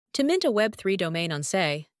To mint a Web3 domain on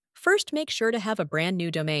Say, first make sure to have a brand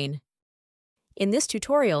new domain. In this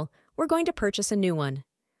tutorial, we're going to purchase a new one.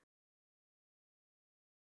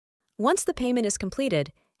 Once the payment is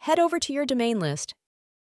completed, head over to your domain list.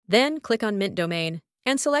 Then click on Mint Domain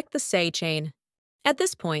and select the Say chain. At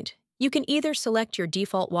this point, you can either select your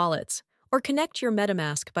default wallets or connect your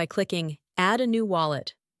MetaMask by clicking Add a new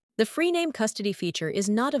wallet. The free name custody feature is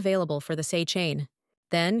not available for the Say chain.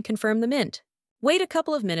 Then confirm the mint. Wait a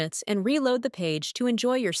couple of minutes and reload the page to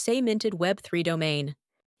enjoy your Say minted Web3 domain.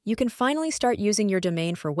 You can finally start using your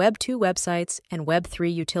domain for Web2 websites and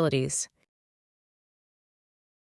Web3 utilities.